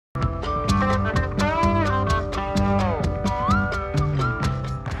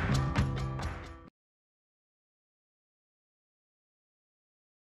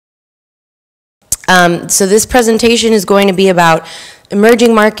So this presentation is going to be about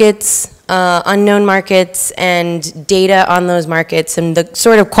emerging markets, unknown markets, and data on those markets, and the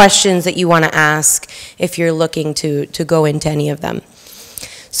sort of questions that you want to ask if you're looking to go into any of them.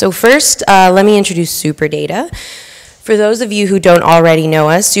 So first, let me introduce SuperData. For those of you who don't already know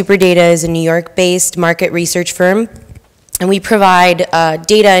us, SuperData is a New York-based market research firm, and we provide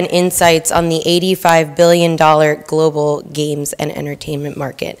data and insights on the $85 billion global games and entertainment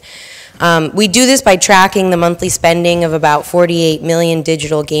market. We do this by tracking the monthly spending of about 48 million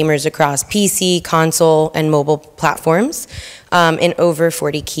digital gamers across PC, console, and mobile platforms in over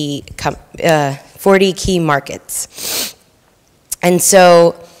 40 key markets. And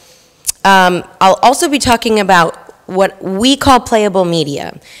so I'll also be talking about what we call playable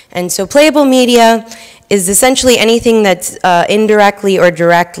media. And so playable media is essentially anything that indirectly or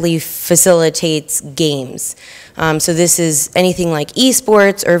directly facilitates games. So this is anything like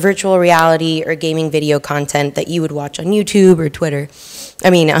esports or virtual reality or gaming video content that you would watch on YouTube or Twitter,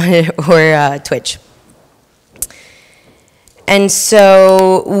 or Twitch. And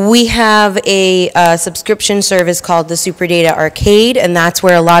so we have a subscription service called the SuperData Arcade, and that's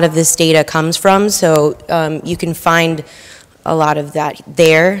where a lot of this data comes from. So you can find a lot of that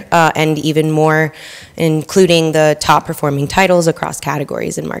there, and even more, including the top performing titles across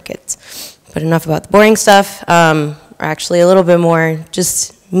categories and markets. But enough about the boring stuff, or actually a little bit more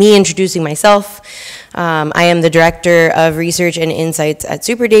just me introducing myself. I am the Director of Research and Insights at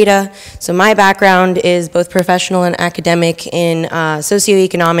SuperData. So my background is both professional and academic in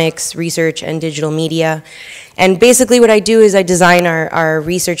socioeconomics, research, and digital media. And basically what I do is I design our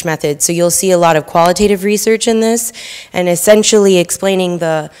research methods. So you'll see a lot of qualitative research in this, and essentially explaining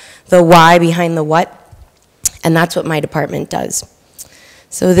the why behind the what. And that's what my department does.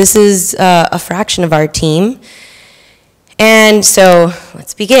 So this is a fraction of our team. And so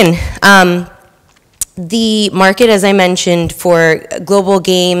let's begin. The market, as I mentioned, for global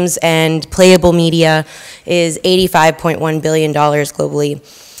games and playable media is $85.1 billion globally.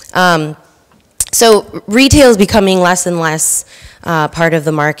 So retail is becoming less and less part of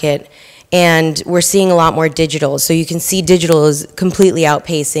the market, and we're seeing a lot more digital. So you can see digital is completely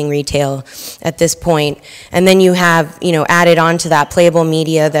outpacing retail at this point. And then you have, added on to that playable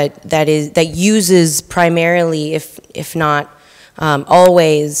media that uses primarily, if not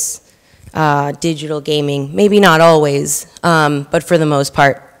always, digital gaming. Maybe not always, but for the most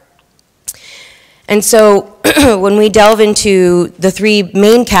part. And so when we delve into the three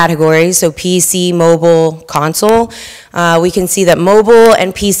main categories, so PC, mobile, console, we can see that mobile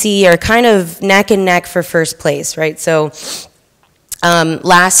and PC are kind of neck and neck for first place, right? So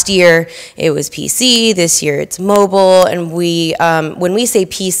last year it was PC, this year it's mobile, and when we say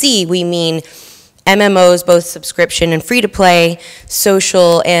PC, we mean MMOs, both subscription and free-to-play,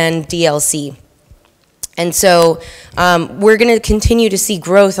 social, and DLC. And so we're going to continue to see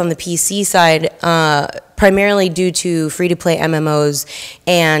growth on the PC side, primarily due to free-to-play MMOs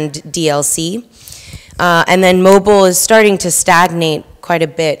and DLC. And then mobile is starting to stagnate quite a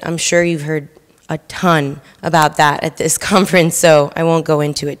bit. I'm sure you've heard a ton about that at this conference, so I won't go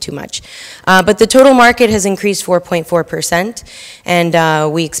into it too much. But the total market has increased 4.4%,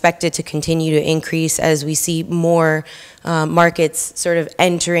 and we expect it to continue to increase as we see more markets sort of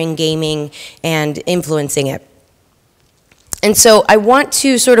entering gaming and influencing it. And so I want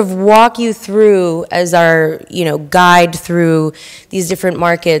to sort of walk you through, as our guide through these different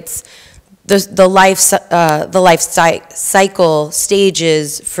markets, the life cycle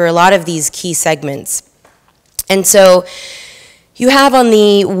stages for a lot of these key segments. And so you have on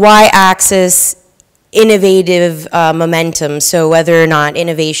the y-axis innovative momentum, so whether or not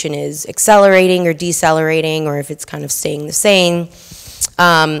innovation is accelerating or decelerating, or if it's kind of staying the same.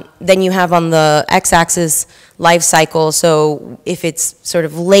 Then you have on the x-axis life cycle, so if it's sort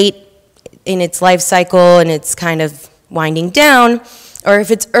of late in its life cycle and it's kind of winding down, or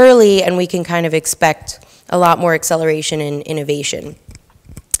if it's early and we can kind of expect a lot more acceleration and innovation.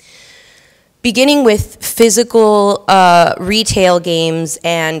 Beginning with physical retail games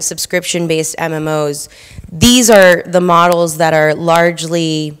and subscription-based MMOs, these are the models that are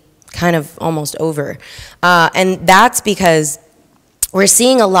largely kind of almost over. And that's because we're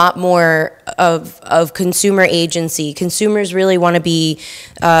seeing a lot more of consumer agency. Consumers really want to be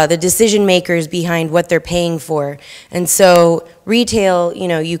the decision makers behind what they're paying for. And so retail,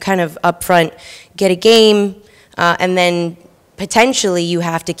 you kind of upfront get a game, and then potentially you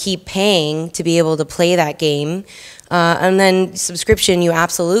have to keep paying to be able to play that game. And then subscription, you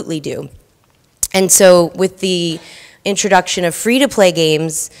absolutely do. And so with the introduction of free-to-play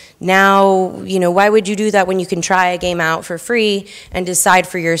games, now, you know, why would you do that when you can try a game out for free and decide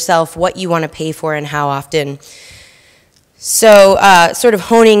for yourself what you want to pay for and how often? So sort of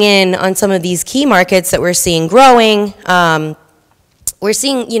honing in on some of these key markets that we're seeing growing, we're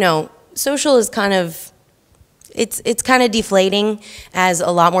seeing, you know, social is kind of, it's kind of deflating as a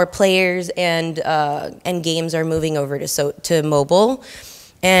lot more players and games are moving over to mobile.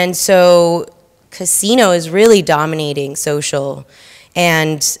 And so casino is really dominating social,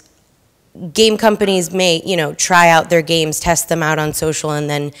 and game companies may, you know, try out their games, test them out on social, and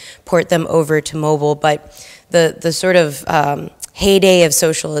then port them over to mobile. But the sort of heyday of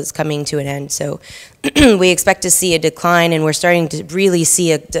social is coming to an end. So we expect to see a decline, and we're starting to really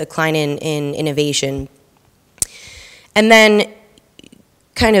see a decline in innovation. And then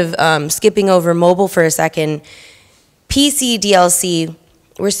kind of skipping over mobile for a second, PC DLC,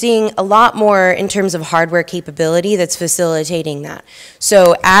 we're seeing a lot more in terms of hardware capability that's facilitating that.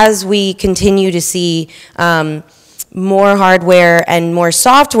 So as we continue to see more hardware and more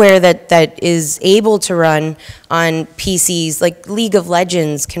software that is able to run on PCs, like League of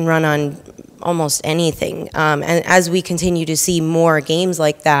Legends can run on almost anything. And as we continue to see more games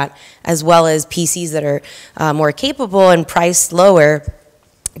like that, as well as PCs that are more capable and priced lower,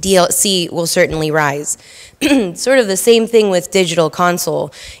 DLC will certainly rise. Sort of the same thing with digital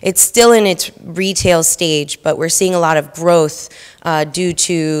console. It's still in its retail stage, but we're seeing a lot of growth due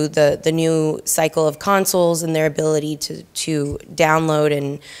to the new cycle of consoles and their ability to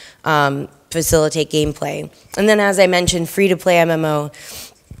download and facilitate gameplay. And then, as I mentioned, free-to-play MMO,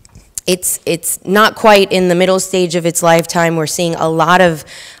 it's not quite in the middle stage of its lifetime. We're seeing a lot of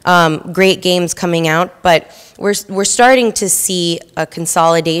great games coming out, but we're starting to see a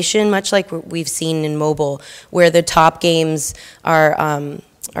consolidation, much like we've seen in mobile, where the top games are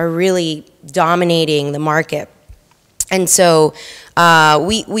really dominating the market. And so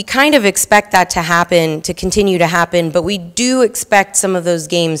we kind of expect that to happen, to continue to happen, but we do expect some of those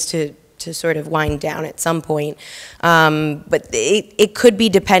games to sort of wind down at some point. But it could be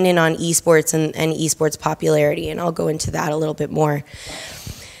dependent on esports and esports popularity, and I'll go into that a little bit more.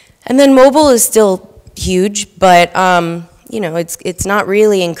 And then mobile is still huge, but you know, it's not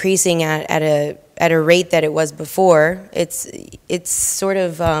really increasing at a rate that it was before. It's sort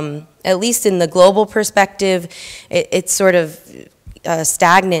of, at least in the global perspective, it's sort of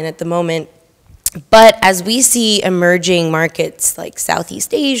stagnant at the moment. But as we see emerging markets like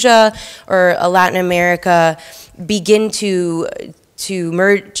Southeast Asia or Latin America begin to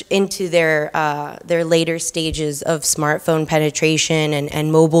merge into their later stages of smartphone penetration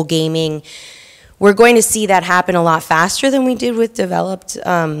and mobile gaming, we're going to see that happen a lot faster than we did with developed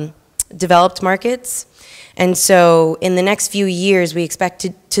markets. And so in the next few years, we expect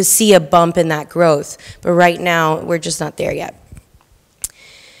to see a bump in that growth. But right now, we're just not there yet.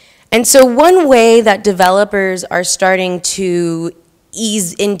 And so one way that developers are starting to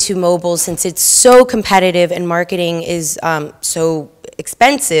ease into mobile, since it's so competitive and marketing is so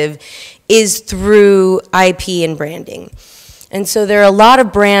expensive, is through IP and branding. And so there are a lot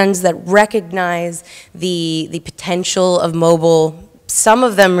of brands that recognize the potential of mobile, some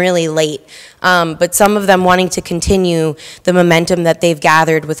of them really late, but some of them wanting to continue the momentum that they've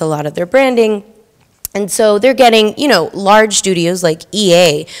gathered with a lot of their branding. And so they're getting, you know, large studios like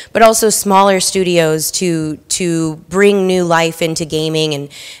EA, but also smaller studios to bring new life into gaming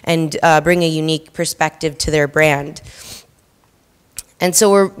and bring a unique perspective to their brand. And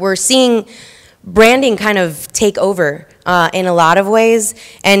so we're seeing branding kind of take over in a lot of ways.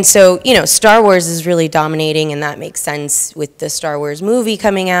 And so, you know, Star Wars is really dominating, and that makes sense with the Star Wars movie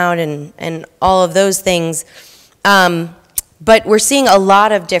coming out and all of those things. But we're seeing a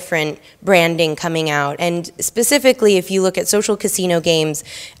lot of different branding coming out, and specifically if you look at social casino games,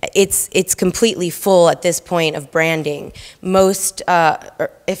 it's completely full at this point of branding. Most,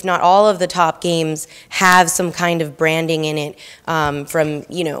 if not all of the top games have some kind of branding in it from,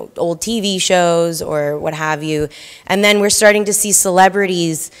 you know, old TV shows or what have you. And then we're starting to see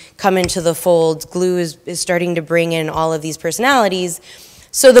celebrities come into the fold. Glue is starting to bring in all of these personalities.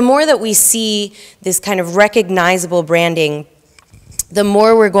 So the more that we see this kind of recognizable branding, the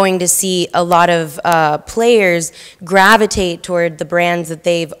more we're going to see a lot of players gravitate toward the brands that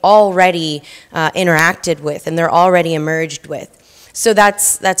they've already interacted with and they're already emerged with. So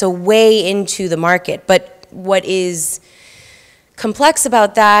that's a way into the market. But what is complex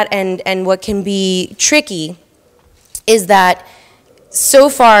about that and what can be tricky is that so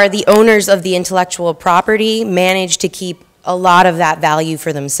far the owners of the intellectual property manage to keep a lot of that value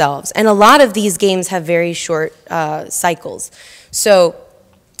for themselves. And a lot of these games have very short cycles. So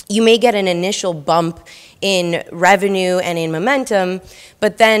you may get an initial bump in revenue and in momentum,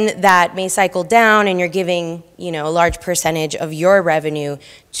 but then that may cycle down and you're giving, you know, a large percentage of your revenue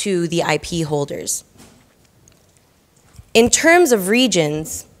to the IP holders. In terms of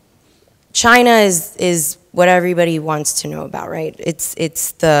regions, China is what everybody wants to know about, right?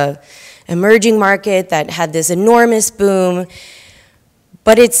 It's the emerging market that had this enormous boom,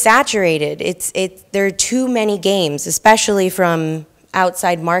 but it's saturated. There are too many games, especially from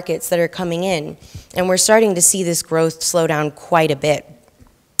outside markets that are coming in, and we're starting to see this growth slow down quite a bit.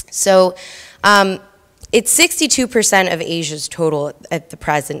 So it's 62% of Asia's total at the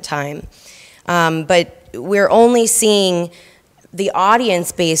present time, but we're only seeing the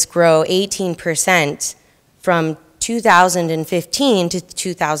audience base grow 18% from 2015 to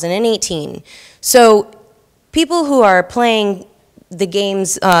 2018. So people who are playing the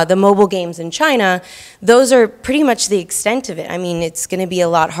games, the mobile games in China, those are pretty much the extent of it. I mean, it's going to be a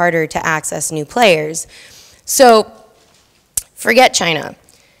lot harder to access new players. So forget China.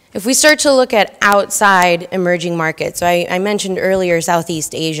 If we start to look at outside emerging markets, so I mentioned earlier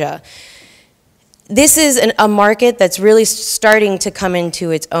Southeast Asia. This is a market that's really starting to come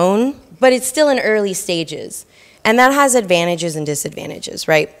into its own, but it's still in early stages. And that has advantages and disadvantages,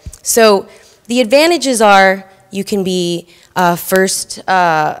 right? So the advantages are you can be first, you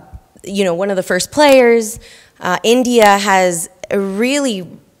know, one of the first players. India has a really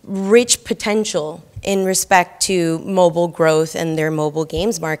rich potential in respect to mobile growth and their mobile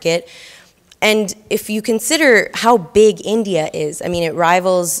games market. And if you consider how big India is, I mean, it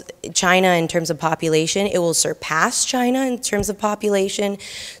rivals China in terms of population. It will surpass China in terms of population.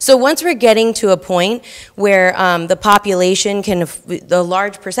 So once we're getting to a point where the population the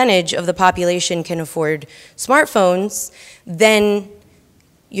large percentage of the population can afford smartphones, then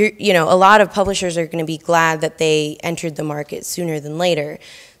you know, a lot of publishers are going to be glad that they entered the market sooner than later.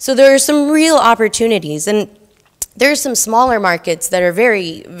 So there are some real opportunities. And there are some smaller markets that are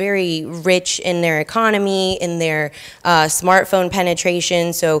very, very rich in their economy, in their smartphone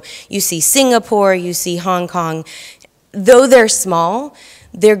penetration. So you see Singapore, you see Hong Kong. Though they're small,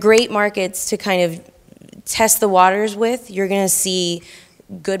 they're great markets to kind of test the waters with. You're going to see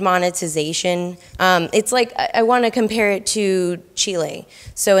good monetization. It's like, I want to compare it to Chile.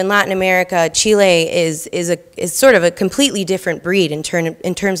 So in Latin America, Chile is sort of a completely different breed in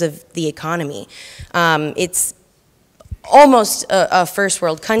terms of the economy. It's almost a first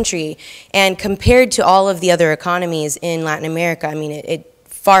world country, and compared to all of the other economies in Latin America, I mean, it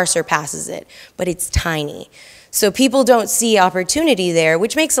far surpasses it, but it's tiny. So people don't see opportunity there,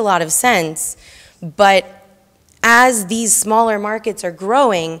 which makes a lot of sense, but as these smaller markets are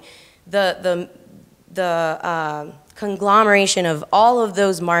growing, the conglomeration of all of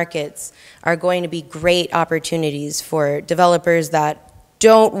those markets are going to be great opportunities for developers that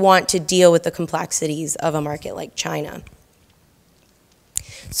don't want to deal with the complexities of a market like China.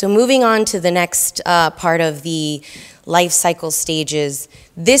 So moving on to the next part of the life cycle stages,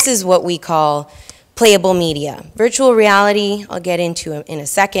 this is what we call playable media. Virtual reality, I'll get into in a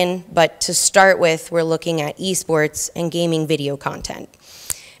second, but to start with, we're looking at esports and gaming video content.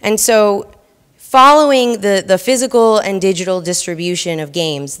 And so following the physical and digital distribution of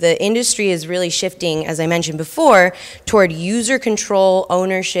games, the industry is really shifting, as I mentioned before, toward user control,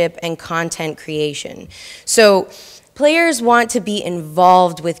 ownership, and content creation. So players want to be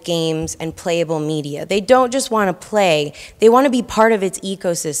involved with games and playable media. They don't just want to play, they want to be part of its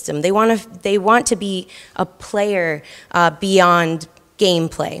ecosystem. They want to be a player beyond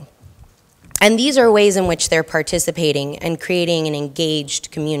gameplay. And these are ways in which they're participating and creating an engaged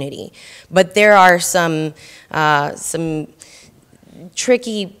community. But there are some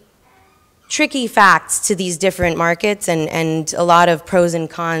tricky facts to these different markets and a lot of pros and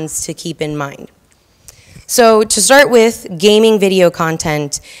cons to keep in mind. So to start with, gaming video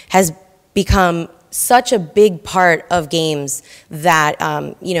content has become such a big part of games that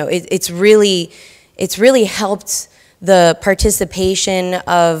you know, it's really helped the participation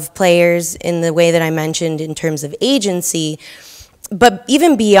of players in the way that I mentioned in terms of agency. But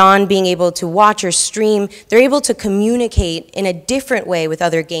even beyond being able to watch or stream, they're able to communicate in a different way with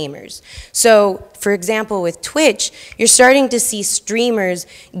other gamers. So, for example, with Twitch, you're starting to see streamers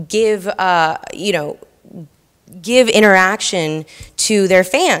give, you know, give interaction to their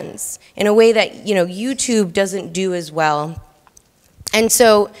fans in a way that, you know, YouTube doesn't do as well. And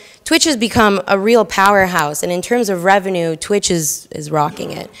so Twitch has become a real powerhouse, and in terms of revenue, Twitch is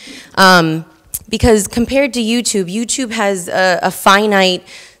rocking it. Because compared to YouTube, YouTube has a finite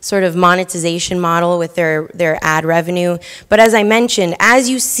sort of monetization model with their ad revenue. But as I mentioned, as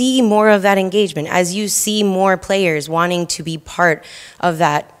you see more of that engagement, as you see more players wanting to be part of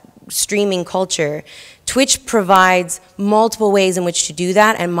that streaming culture, Twitch provides multiple ways in which to do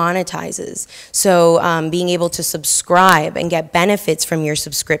that and monetizes. So being able to subscribe and get benefits from your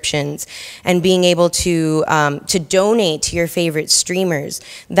subscriptions, and being able to donate to your favorite streamers,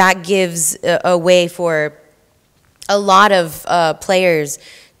 that gives a way for a lot of players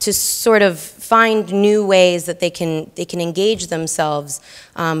to sort of find new ways that they can engage themselves,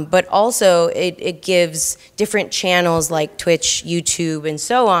 but also it gives different channels like Twitch, YouTube, and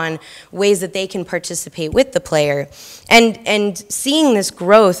so on, ways that they can participate with the player. And seeing this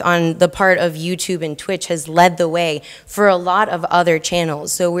growth on the part of YouTube and Twitch has led the way for a lot of other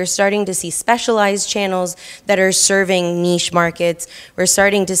channels. So we're starting to see specialized channels that are serving niche markets. We're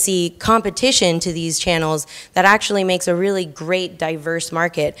starting to see competition to these channels that actually makes a really great, diverse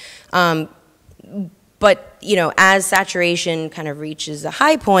market. But, you know, as saturation kind of reaches a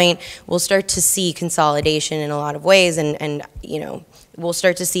high point, we'll start to see consolidation in a lot of ways, and you know, we'll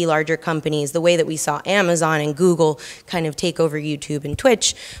start to see larger companies, the way that we saw Amazon and Google kind of take over YouTube and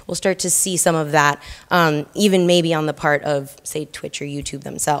Twitch. We'll start to see some of that, even maybe on the part of, say, Twitch or YouTube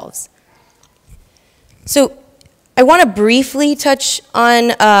themselves. So I want to briefly touch on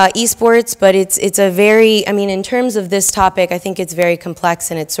esports, but it's a very, I mean, in terms of this topic, I think it's very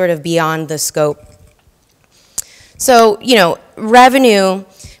complex and it's sort of beyond the scope. So, you know, revenue,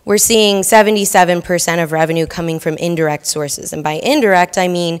 we're seeing 77% of revenue coming from indirect sources. And by indirect, I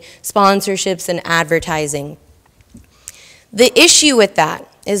mean sponsorships and advertising. The issue with that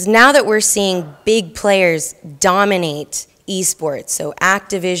is now that we're seeing big players dominate esports, so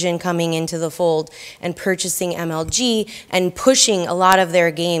Activision coming into the fold and purchasing MLG and pushing a lot of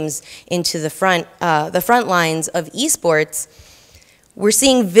their games into the front lines of esports, we're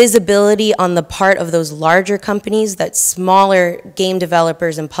seeing visibility on the part of those larger companies that smaller game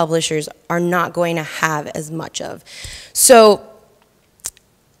developers and publishers are not going to have as much of. So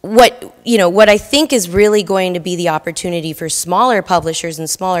what I think is really going to be the opportunity for smaller publishers and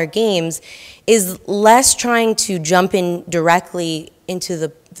smaller games is less trying to jump in directly into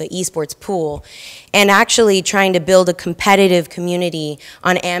the esports pool, and actually trying to build a competitive community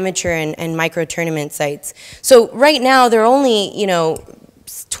on amateur and micro tournament sites. So right now they're only, you know,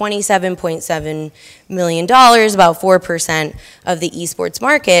 $27.7 million, about 4% of the esports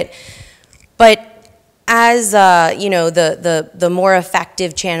market, but as you know, the more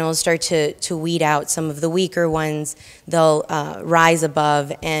effective channels start to weed out some of the weaker ones, they'll rise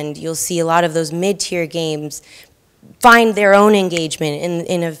above, and you'll see a lot of those mid-tier games find their own engagement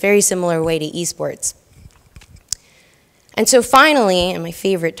in a very similar way to esports. And so finally, and my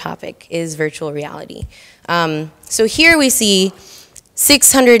favorite topic, is virtual reality. So here we see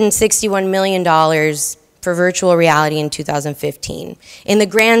 $661 million for virtual reality in 2015. In the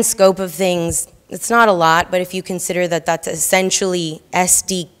grand scope of things, it's not a lot, but if you consider that that's essentially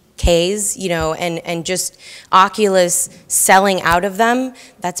SDKs, you know, and just Oculus selling out of them,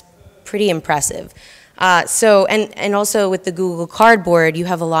 that's pretty impressive. So, and also with the Google Cardboard, you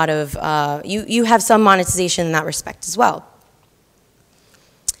have a lot of, you have some monetization in that respect as well.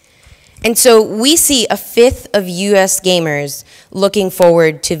 And so we see a fifth of US gamers looking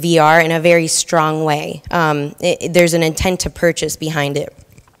forward to VR in a very strong way. There's an intent to purchase behind it.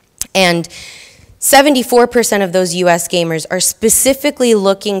 And 74% of those US gamers are specifically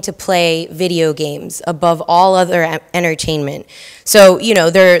looking to play video games above all other entertainment. So, you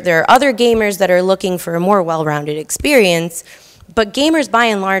know, there are other gamers that are looking for a more well-rounded experience, but gamers by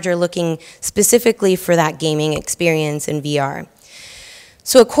and large are looking specifically for that gaming experience in VR.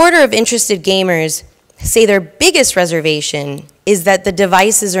 So a quarter of interested gamers say their biggest reservation is that the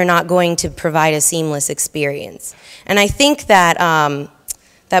devices are not going to provide a seamless experience. And I think that,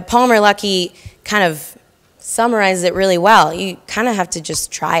 that Palmer Luckey kind of summarizes it really well. You kind of have to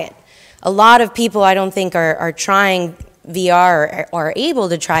just try it. A lot of people, I don't think, are trying VR or are able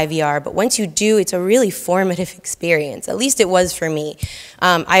to try VR, but once you do, it's a really formative experience. At least it was for me.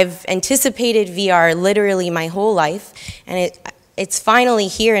 I've anticipated VR literally my whole life, and it's finally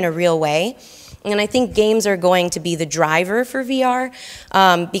here in a real way. And I think games are going to be the driver for VR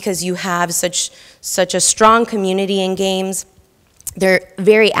because you have such a strong community in games. They're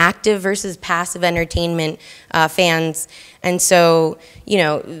very active versus passive entertainment fans. And so, you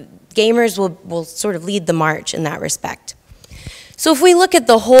know, gamers will sort of lead the march in that respect. So if we look at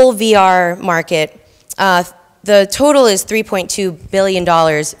the whole VR market, the total is $3.2 billion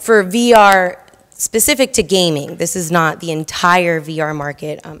for VR specific to gaming. This is not the entire VR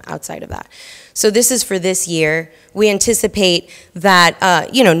market outside of that. So this is for this year. We anticipate that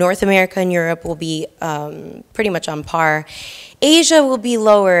North America and Europe will be pretty much on par. Asia will be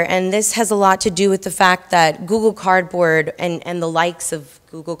lower, and this has a lot to do with the fact that Google Cardboard and the likes of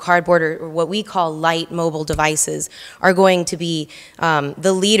Google Cardboard, or what we call light mobile devices, are going to be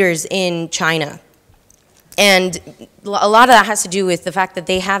the leaders in China. And a lot of that has to do with the fact that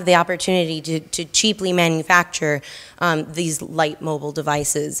they have the opportunity to cheaply manufacture these light mobile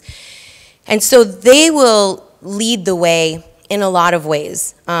devices. And so they will lead the way in a lot of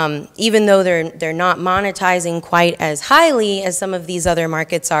ways. Even though they're not monetizing quite as highly as some of these other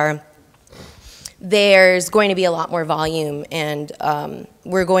markets are, there's going to be a lot more volume, and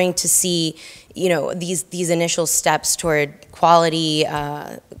we're going to see, these initial steps toward quality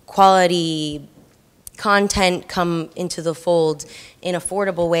content come into the fold in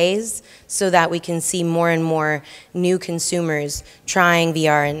affordable ways, so that we can see more and more new consumers trying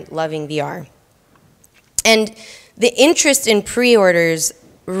VR and loving VR. And the interest in pre-orders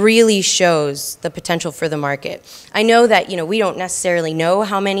really shows the potential for the market. I know that we don't necessarily know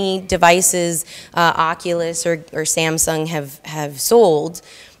how many devices Oculus or Samsung have sold,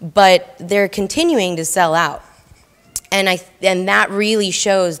 but they're continuing to sell out. And that really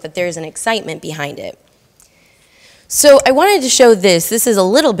shows that there's an excitement behind it. So I wanted to show this. This is a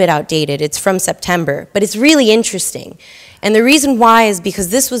little bit outdated. It's from September, but it's really interesting. And the reason why is because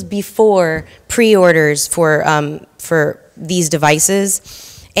this was before pre-orders for these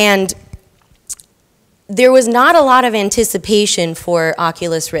devices. And there was not a lot of anticipation for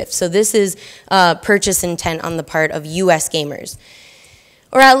Oculus Rift. So this is purchase intent on the part of US gamers,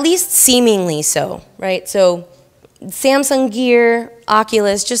 or at least seemingly so, right? So Samsung Gear,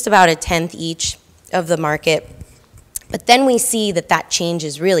 Oculus, just about a tenth each of the market. But then we see that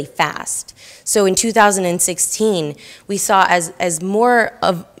changes really fast. So in 2016, we saw as more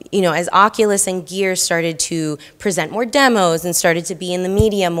of, as Oculus and Gear started to present more demos and started to be in the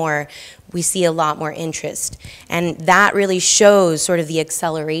media more, we see a lot more interest. And that really shows sort of the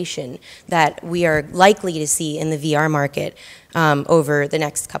acceleration that we are likely to see in the VR market over the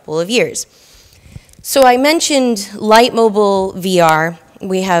next couple of years. So I mentioned light mobile VR.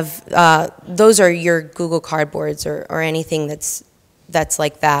 We have, those are your Google Cardboards or anything that's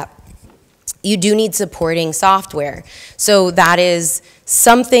like that. You do need supporting software. So that is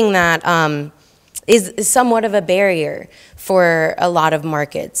something that is somewhat of a barrier for a lot of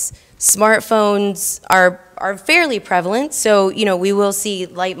markets. Smartphones are fairly prevalent, so we will see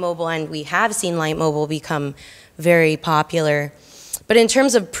light mobile, and we have seen light mobile become very popular. But in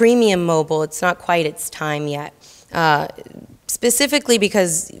terms of premium mobile, it's not quite its time yet. Specifically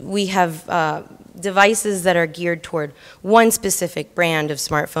because we have devices that are geared toward one specific brand of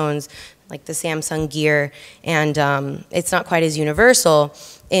smartphones, like the Samsung Gear, and it's not quite as universal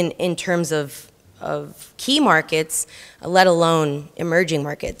in terms of key markets, let alone emerging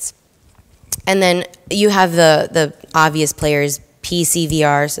markets. And then you have the obvious players, PC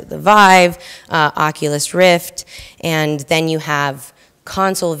VR, so the Vive, Oculus Rift, and then you have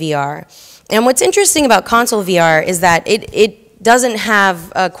console VR. And what's interesting about console VR is that it doesn't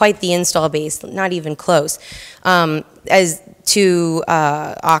have quite the install base, not even close, as to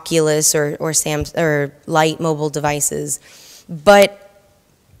Oculus or light mobile devices. But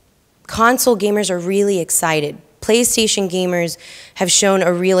console gamers are really excited. PlayStation gamers have shown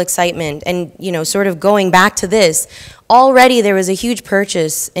a real excitement, and sort of going back to this, already there was a huge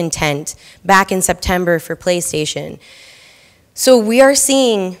purchase intent back in September for PlayStation. So we are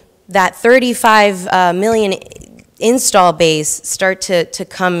seeing that 35 million install base start to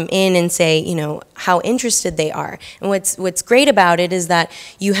come in and say, how interested they are. And what's great about it is that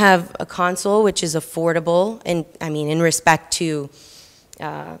you have a console which is affordable, and in respect to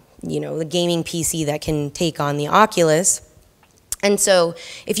the gaming PC that can take on the Oculus. And so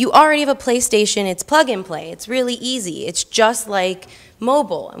if you already have a PlayStation, it's plug and play. It's really easy. It's just like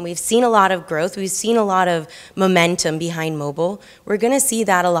mobile. And we've seen a lot of growth. We've seen a lot of momentum behind mobile. We're going to see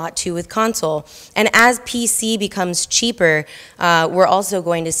that a lot too with console. And as PC becomes cheaper, we're also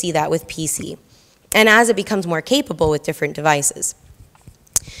going to see that with PC. And as it becomes more capable with different devices.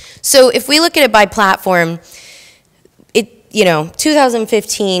 So if we look at it by platform,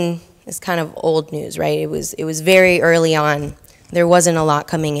 2015 is kind of old news, right? It was very early on. There wasn't a lot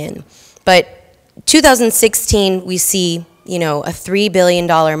coming in. But 2016, we see, a $3 billion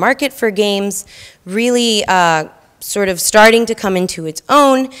market for games, really sort of starting to come into its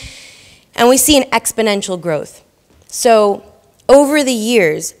own, and we see an exponential growth. So over the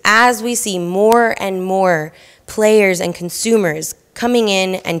years, as we see more and more players and consumers coming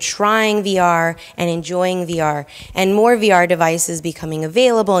in and trying VR and enjoying VR, and more VR devices becoming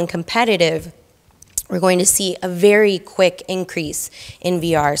available and competitive, we're going to see a very quick increase in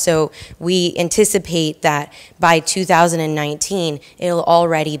VR. So we anticipate that by 2019, it'll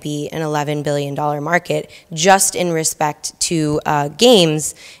already be an $11 billion market just in respect to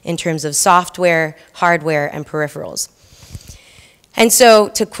games in terms of software, hardware, and peripherals. And so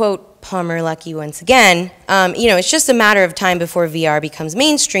to quote Palmer Luckey once again, it's just a matter of time before VR becomes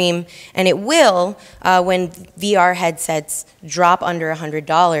mainstream, and it will when VR headsets drop under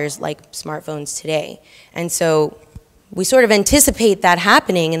 $100 like smartphones today. And so we sort of anticipate that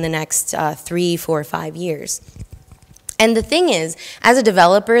happening in the next 3, 4, 5 years. And the thing is, as a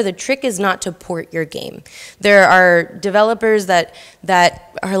developer, the trick is not to port your game. There are developers that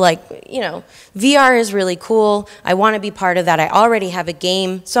are like, VR is really cool. I want to be part of that. I already have a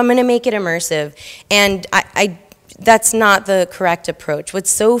game, so I'm going to make it immersive. And that's not the correct approach. What's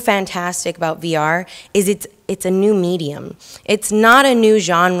so fantastic about VR is it's a new medium. It's not a new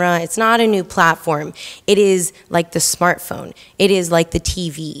genre. It's not a new platform. It is like the smartphone. It is like the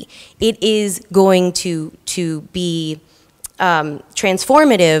TV. It is going to be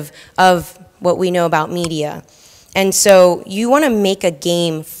transformative of what we know about media. And so you want to make a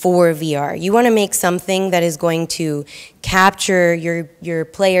game for VR. You want to make something that is going to capture your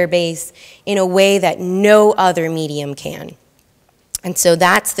player base in a way that no other medium can. And so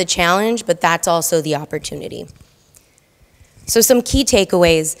that's the challenge, but that's also the opportunity. So some key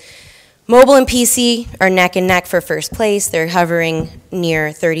takeaways. Mobile and PC are neck and neck for first place. They're hovering near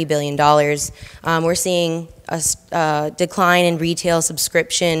 $30 billion. We're seeing a decline in retail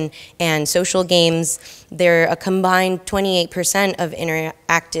subscription and social games. They're a combined 28% of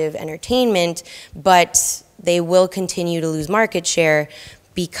interactive entertainment, but they will continue to lose market share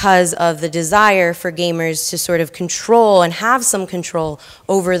because of the desire for gamers to sort of control and have some control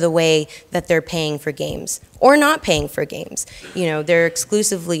over the way that they're paying for games or not paying for games. They're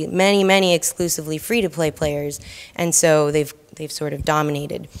exclusively, many exclusively free-to-play players, and so they've sort of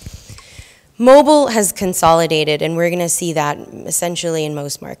dominated. Mobile has consolidated, and we're going to see that essentially in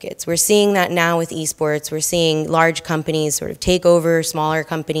most markets. We're seeing that now with esports. We're seeing large companies sort of take over smaller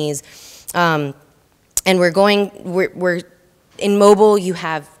companies, and we're in mobile, you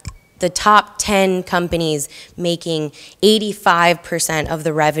have the top 10 companies making 85% of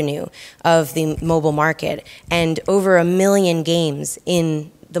the revenue of the mobile market and over 1 million games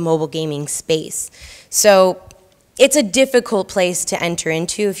in the mobile gaming space. So it's a difficult place to enter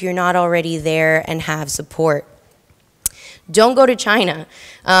into if you're not already there and have support. Don't go to China.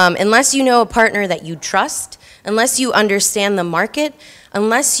 Unless you know a partner that you trust, unless you understand the market,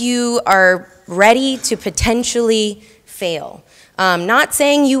 unless you are ready to potentially fail. Not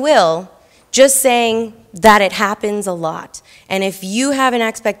saying you will, just saying that it happens a lot. And if you have an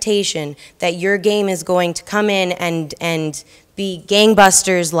expectation that your game is going to come in and be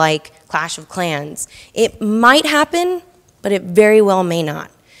gangbusters like Clash of Clans, it might happen, but it very well may not.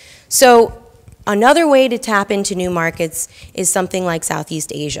 So another way to tap into new markets is something like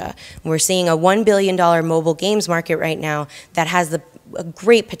Southeast Asia. We're seeing a $1 billion mobile games market right now that has a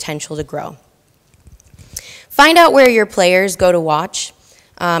great potential to grow. Find out where your players go to watch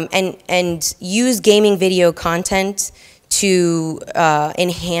and use gaming video content to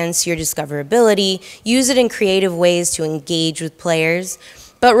enhance your discoverability. Use it in creative ways to engage with players.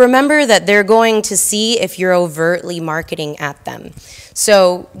 But remember that they're going to see if you're overtly marketing at them.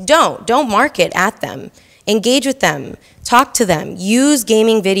 So don't market at them. Engage with them. Talk to them. Use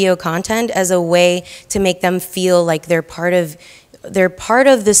gaming video content as a way to make them feel like they're part of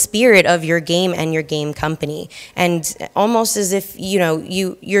the spirit of your game and your game company, and almost as if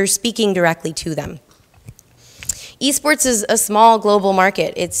you're speaking directly to them. Esports is a small global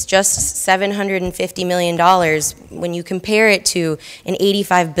market. It's just $750 million when you compare it to an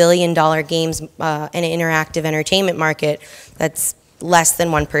 $85 billion games and interactive entertainment market that's less than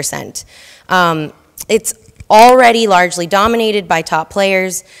 1%. It's already largely dominated by top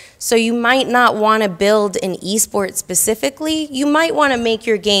players, so you might not want to build an esport specifically. You might want to make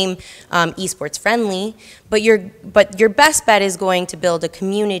your game esports friendly, but your best bet is going to build a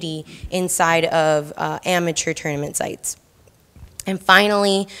community inside of amateur tournament sites. And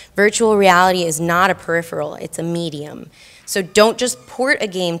finally, virtual reality is not a peripheral, it's a medium. So don't just port a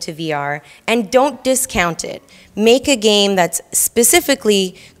game to VR, and don't discount it. Make a game that's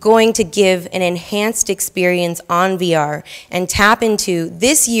specifically going to give an enhanced experience on VR and tap into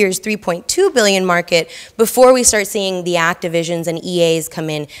this year's $3.2 billion market before we start seeing the Activisions and EAs come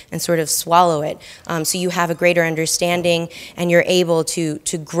in and sort of swallow it. So you have a greater understanding and you're able to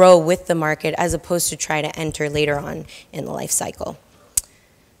grow with the market as opposed to try to enter later on in the life cycle.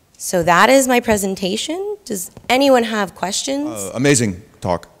 So that is my presentation. Does anyone have questions? Amazing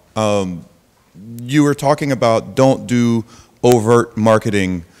talk. You were talking about don't do overt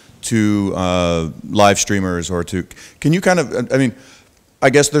marketing to live streamers or to, can you kind of, I mean, I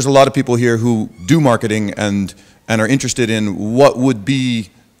guess there's a lot of people here who do marketing and are interested in what would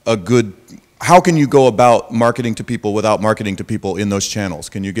be a good, how can you go about marketing to people without marketing to people in those channels?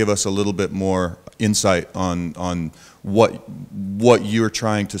 Can you give us a little bit more insight on what you're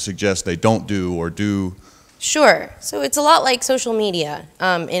trying to suggest they don't do or do? Sure. So it's a lot like social media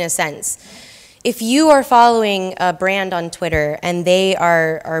in a sense. If you are following a brand on Twitter and they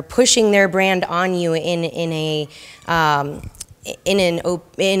are pushing their brand on you in a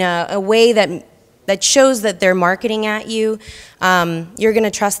way that shows that they're marketing at you, you're going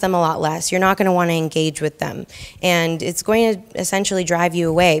to trust them a lot less. You're not going to want to engage with them, and it's going to essentially drive you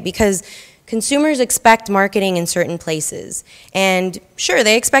away because consumers expect marketing in certain places. And sure,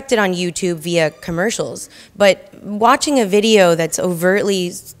 they expect it on YouTube via commercials, but watching a video that's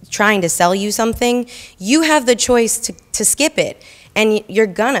overtly trying to sell you something, you have the choice to skip it. And you're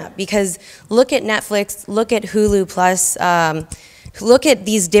gonna, because look at Netflix, look at Hulu Plus, look at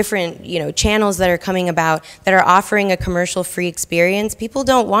these different channels that are coming about that are offering a commercial-free experience. People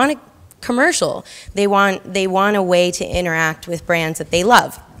don't want a commercial. They want a way to interact with brands that they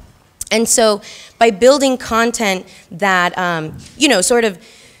love. And so by building content that, sort of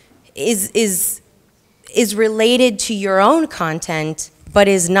is related to your own content, but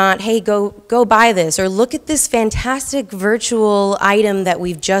is not, hey, go buy this, or look at this fantastic virtual item that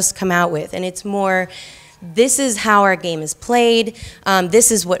we've just come out with. And it's more, this is how our game is played,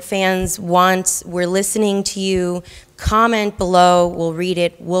 this is what fans want, we're listening to you, comment below, we'll read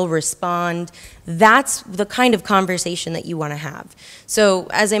it, we'll respond. That's the kind of conversation that you want to have. So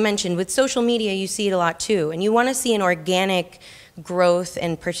as I mentioned, with social media, you see it a lot too, and you want to see an organic growth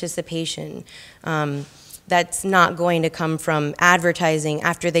and participation. That's not going to come from advertising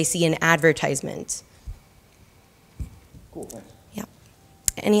after they see an advertisement. Cool, thanks. Yeah.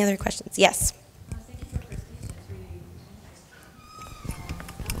 Any other questions? Yes.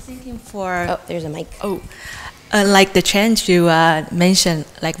 Thinking for oh, there's a mic. Oh, like the trend you mentioned,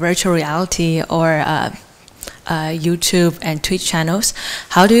 like virtual reality or YouTube and Twitch channels.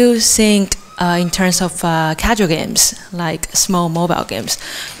 How do you think in terms of casual games, like small mobile games,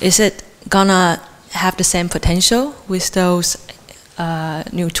 is it gonna have the same potential with those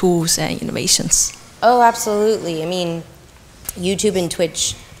new tools and innovations? Oh, absolutely. I mean, YouTube and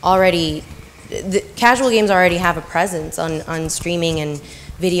Twitch already, the casual games already have a presence on streaming and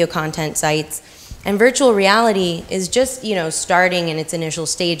video content sites. And virtual reality is just, starting in its initial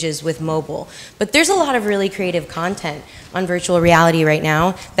stages with mobile. But there's a lot of really creative content on virtual reality right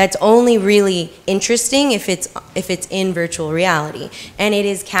now that's only really interesting if it's in virtual reality. And it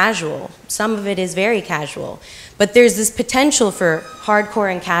is casual. Some of it is very casual. But there's this potential for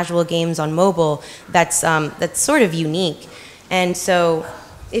hardcore and casual games on mobile that's sort of unique. And so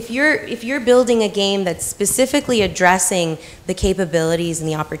if you're building a game that's specifically addressing the capabilities and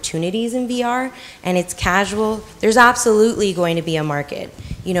the opportunities in VR, and it's casual, there's absolutely going to be a market.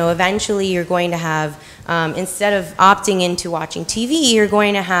 Eventually you're going to have, instead of opting into watching TV, you're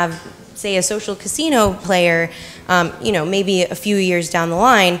going to have, say, a social casino player, maybe a few years down the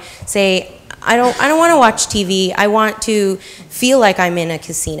line, say, I don't want to watch TV, I want to feel like I'm in a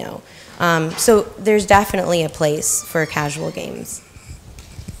casino. So there's definitely a place for casual games.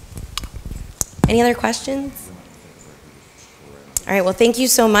 Any other questions? All right, well, thank you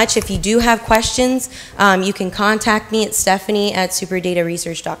so much. If you do have questions, you can contact me at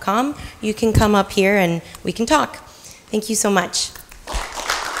Stephanie@superdataresearch.com. You can come up here and we can talk. Thank you so much.